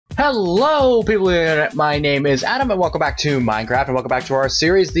Hello, people of the internet. My name is Adam, and welcome back to Minecraft, and welcome back to our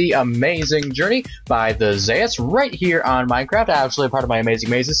series, The Amazing Journey by the Zayas, right here on Minecraft, actually a part of my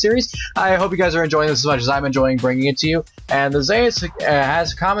Amazing Mazes series. I hope you guys are enjoying this as much as I'm enjoying bringing it to you. And the Zayas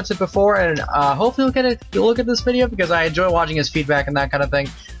has commented before, and hopefully you'll look at this video, because I enjoy watching his feedback and that kind of thing.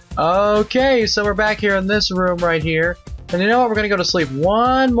 Okay, so we're back here in this room right here, and you know what, we're going to go to sleep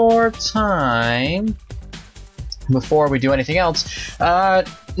one more time before we do anything else.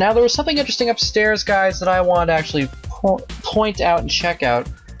 Now, there was something interesting upstairs, guys, that I want to actually point out and check out.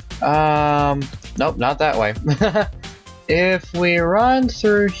 Nope, not that way. If we run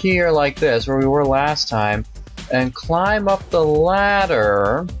through here like this, where we were last time, and climb up the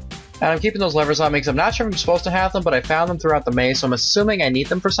ladder, and I'm keeping those levers on me because I'm not sure if I'm supposed to have them, but I found them throughout the maze, so I'm assuming I need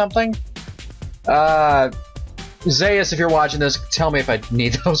them for something. Zayas, if you're watching this, tell me if I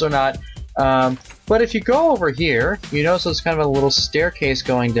need those or not. But if you go over here, you notice there's kind of a little staircase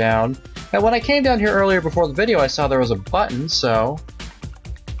going down. And when I came down here earlier before the video, I saw there was a button, so...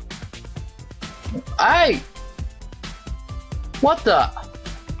 What the?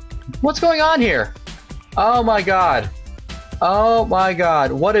 What's going on here? Oh my god. Oh my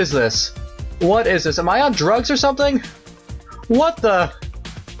god. What is this? What is this? Am I on drugs or something? What the?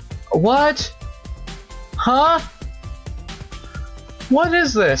 What? Huh? What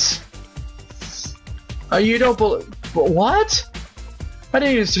is this? You don't believe... What? I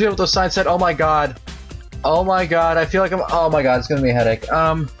didn't even see what those signs said. Oh my god. Oh my god, I feel like I'm... Oh my god, it's gonna be a headache.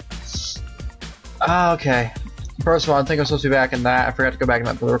 Okay. First of all, I think I'm supposed to be back in that. I forgot to go back in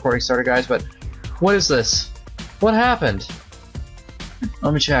that before the recording started, guys, but... What is this? What happened?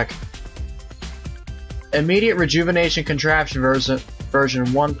 Let me check. Immediate Rejuvenation Contraption version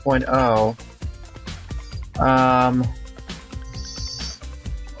 1.0.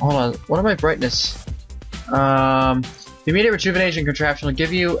 Hold on. What are my brightness? The immediate rejuvenation contraption will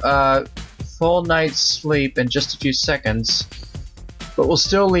give you a full night's sleep in just a few seconds, but will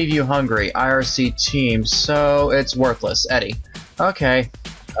still leave you hungry. IRC team, so it's worthless. Eddie. Okay.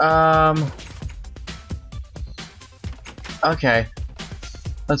 Okay.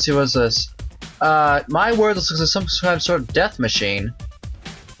 Let's see, what's this? My word, this looks like some kind of sort of death machine.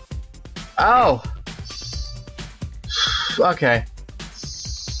 Oh! Okay.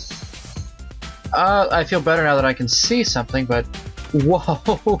 I feel better now that I can see something, but...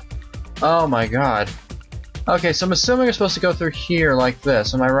 Whoa! Oh my god. Okay, so I'm assuming you're supposed to go through here like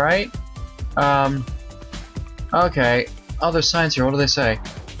this, am I right? Okay. Oh, there's signs here, what do they say?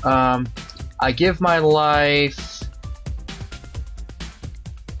 I give my life...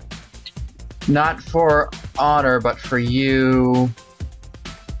 not for honor, but for you...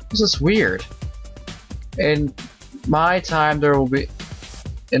 This is weird. In my time, there will be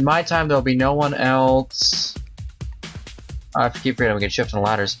no one else. I keep forgetting we can shift on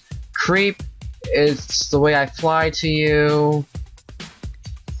ladders. Creep, it's the way I fly to you.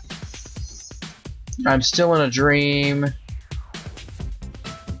 I'm still in a dream.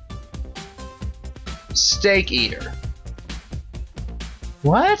 Steak eater.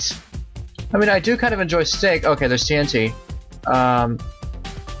 What? I mean, I do kind of enjoy steak. Okay, there's TNT.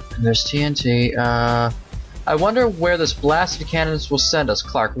 There's TNT. I wonder where this blasted cannons will send us,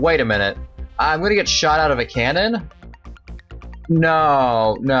 Clark. Wait a minute. I'm gonna get shot out of a cannon?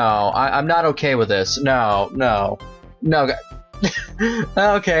 No, no. I'm not okay with this. No, no. No.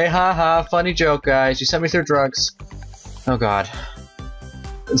 Okay, haha. Funny joke, guys. You sent me through drugs. Oh god.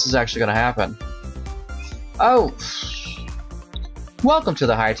 This is actually gonna happen. Oh! Welcome to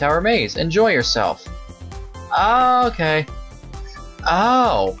the High Tower Maze. Enjoy yourself. Okay.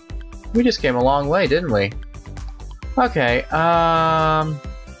 Oh! We just came a long way, didn't we? Okay,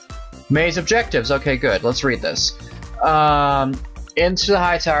 maze objectives. Okay, good. Let's read this. Into the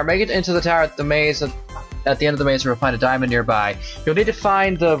high tower. Make it into the tower at the maze. At the end of the maze, we'll find a diamond nearby. You'll need to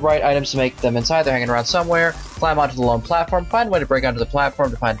find the right items to make them inside. They're hanging around somewhere. Climb onto the lone platform. Find a way to break onto the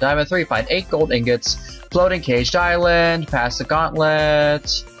platform to find diamond 3. Find 8 gold ingots. Floating caged island. Pass the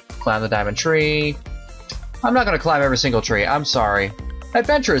gauntlet. Climb the diamond tree. I'm not going to climb every single tree. I'm sorry.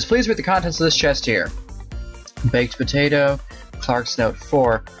 Adventurers, please read the contents of this chest here. Baked potato. Clark's note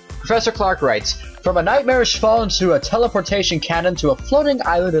 4. Professor Clark writes, from a nightmarish fall into a teleportation cannon to a floating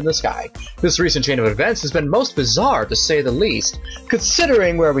island in the sky. This recent chain of events has been most bizarre, to say the least.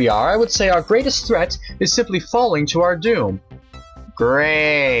 Considering where we are, I would say our greatest threat is simply falling to our doom.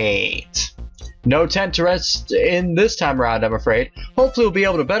 Great. No tent to rest in this time around, I'm afraid. Hopefully we'll be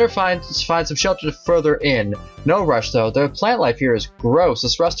able to better find some shelter further in. No rush, though. The plant life here is gross,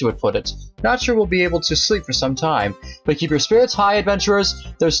 as Rusty would put it. Not sure we'll be able to sleep for some time. But keep your spirits high, adventurers.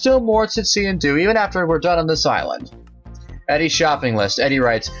 There's still more to see and do, even after we're done on this island. Eddie's shopping list. Eddie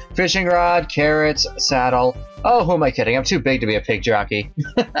writes, fishing rod, carrots, saddle. Oh, who am I kidding? I'm too big to be a pig jockey.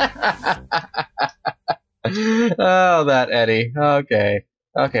 Oh, that Eddie. Okay.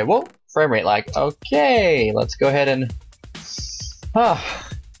 Okay, whoa. Frame rate lag. Okay, let's go ahead and... Oh,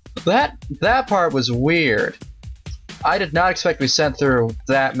 that part was weird. I did not expect to be sent through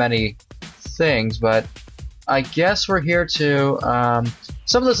that many things, but I guess we're here to...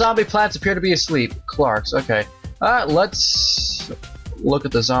 some of the zombie plants appear to be asleep. Clark's, okay. Let's look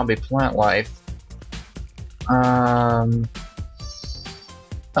at the zombie plant life. Oh,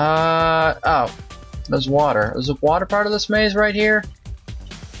 there's water. Is the water part of this maze right here?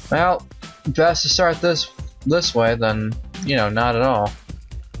 Well, best to start this way than, you know, not at all.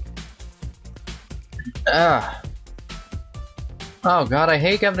 Oh god, I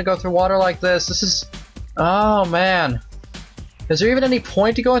hate having to go through water like this. This is... Oh man. Is there even any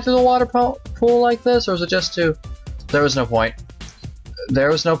point to going through the water pool like this, or is it just to... There was no point. There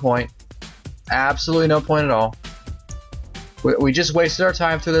was no point. Absolutely no point at all. We just wasted our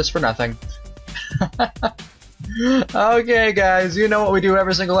time through this for nothing. Okay, guys, you know what we do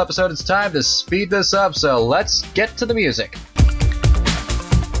every single episode. It's time to speed this up, so let's get to the music.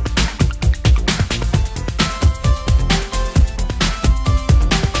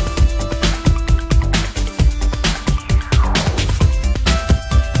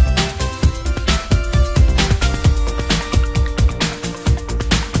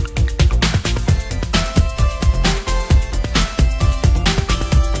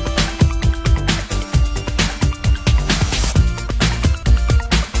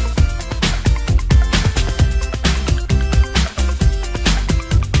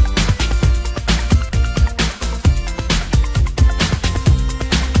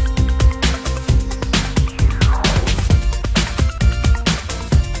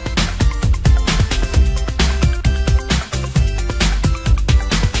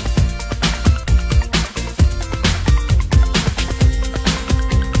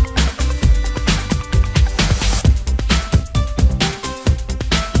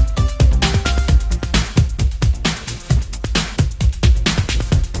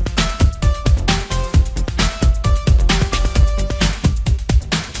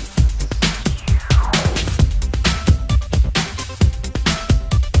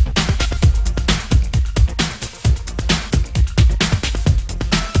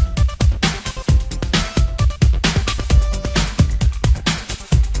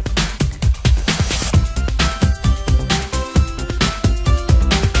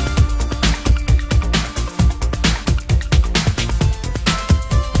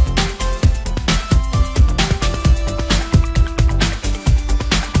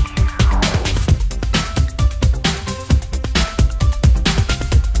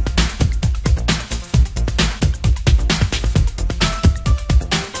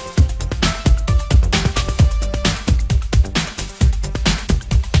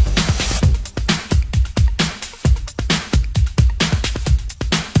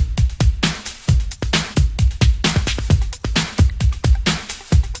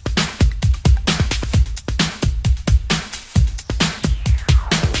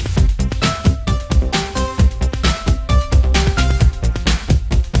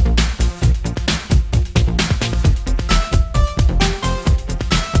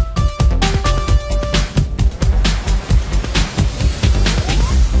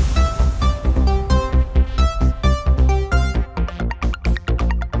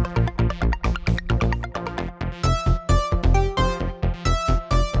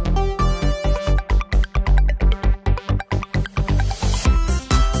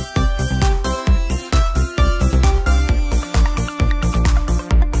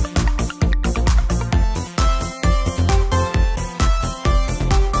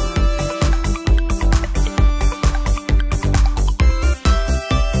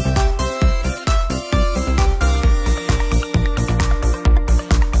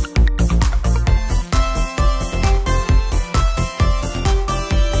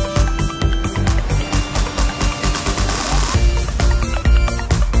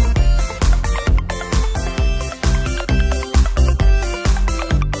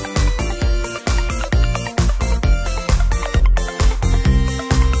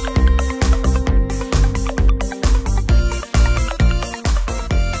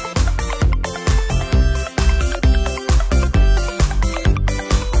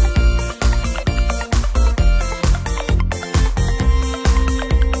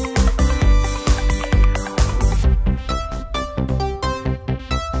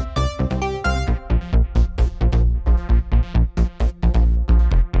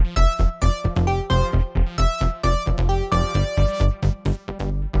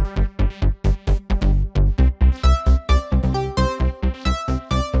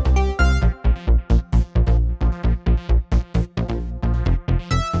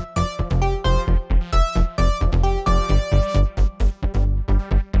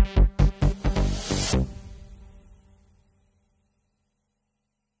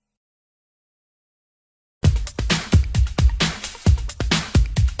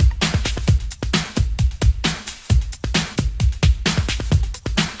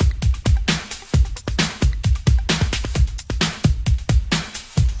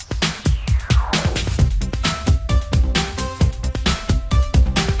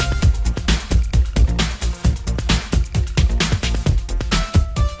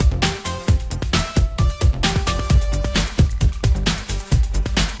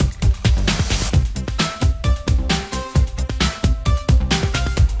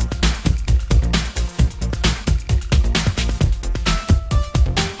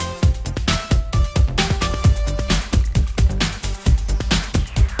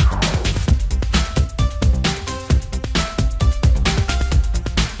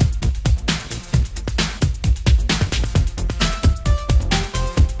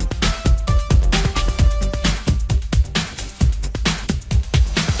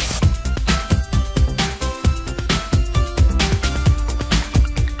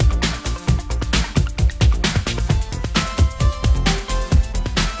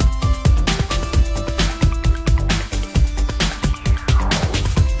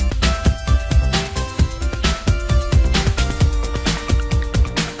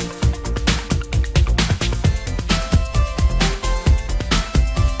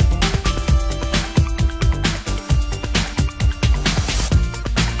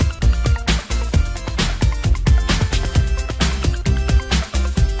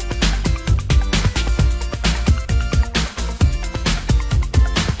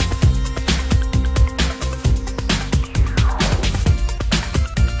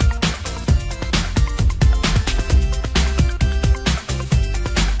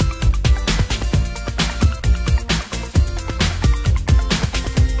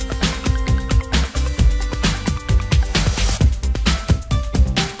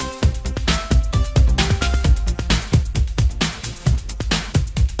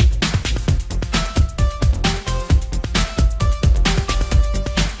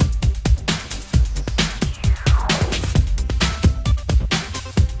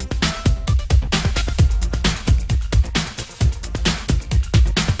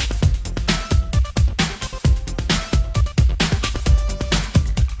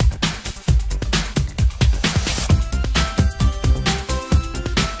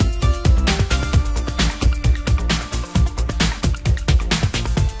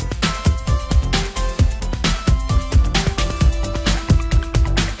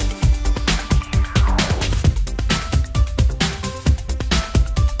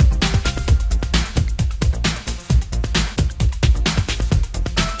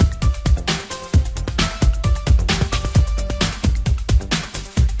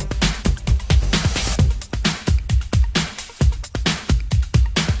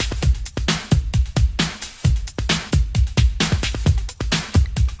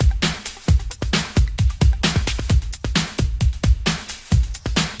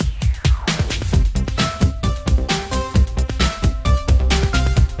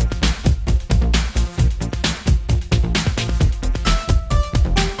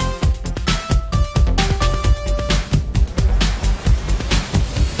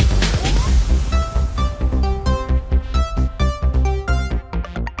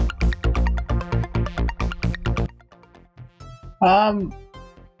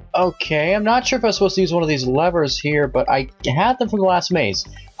 Okay, I'm not sure if I was supposed to use one of these levers here, but I had them from the last maze.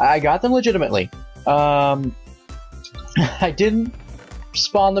 I got them legitimately. I didn't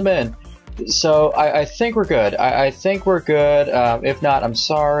spawn them in. So I think we're good. I think we're good. If not, I'm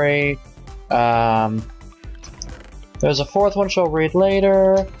sorry. There's a fourth one, which I'll read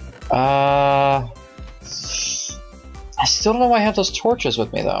later. I still don't know why I have those torches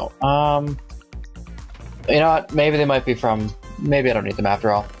with me, though. You know what? Maybe they might be from... Maybe I don't need them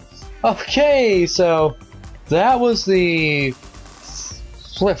after all. Okay, so that was the...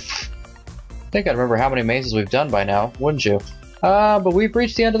 I think I remember how many mazes we've done by now, wouldn't you? But we've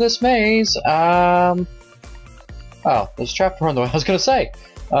reached the end of this maze. Oh, there's a trapdoor in the way. I was gonna say.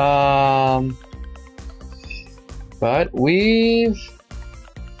 But we've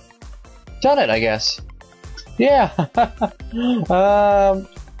done it, I guess. Yeah.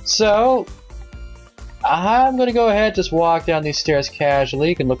 So I'm gonna go ahead, just walk down these stairs casually.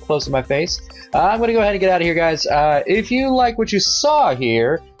 You can look close at my face. I'm gonna go ahead and get out of here, guys. If you like what you saw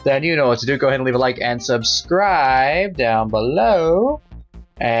here, then you know what to do. Go ahead and leave a like and subscribe down below.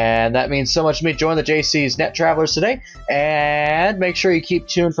 And that means so much to me. Join the JC's Net Travelers today. And make sure you keep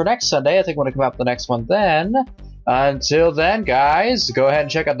tuned for next Sunday. I think we're going to come up with the next one then. Until then, guys, go ahead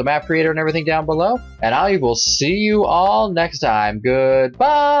and check out the map creator and everything down below. And I will see you all next time. Goodbye!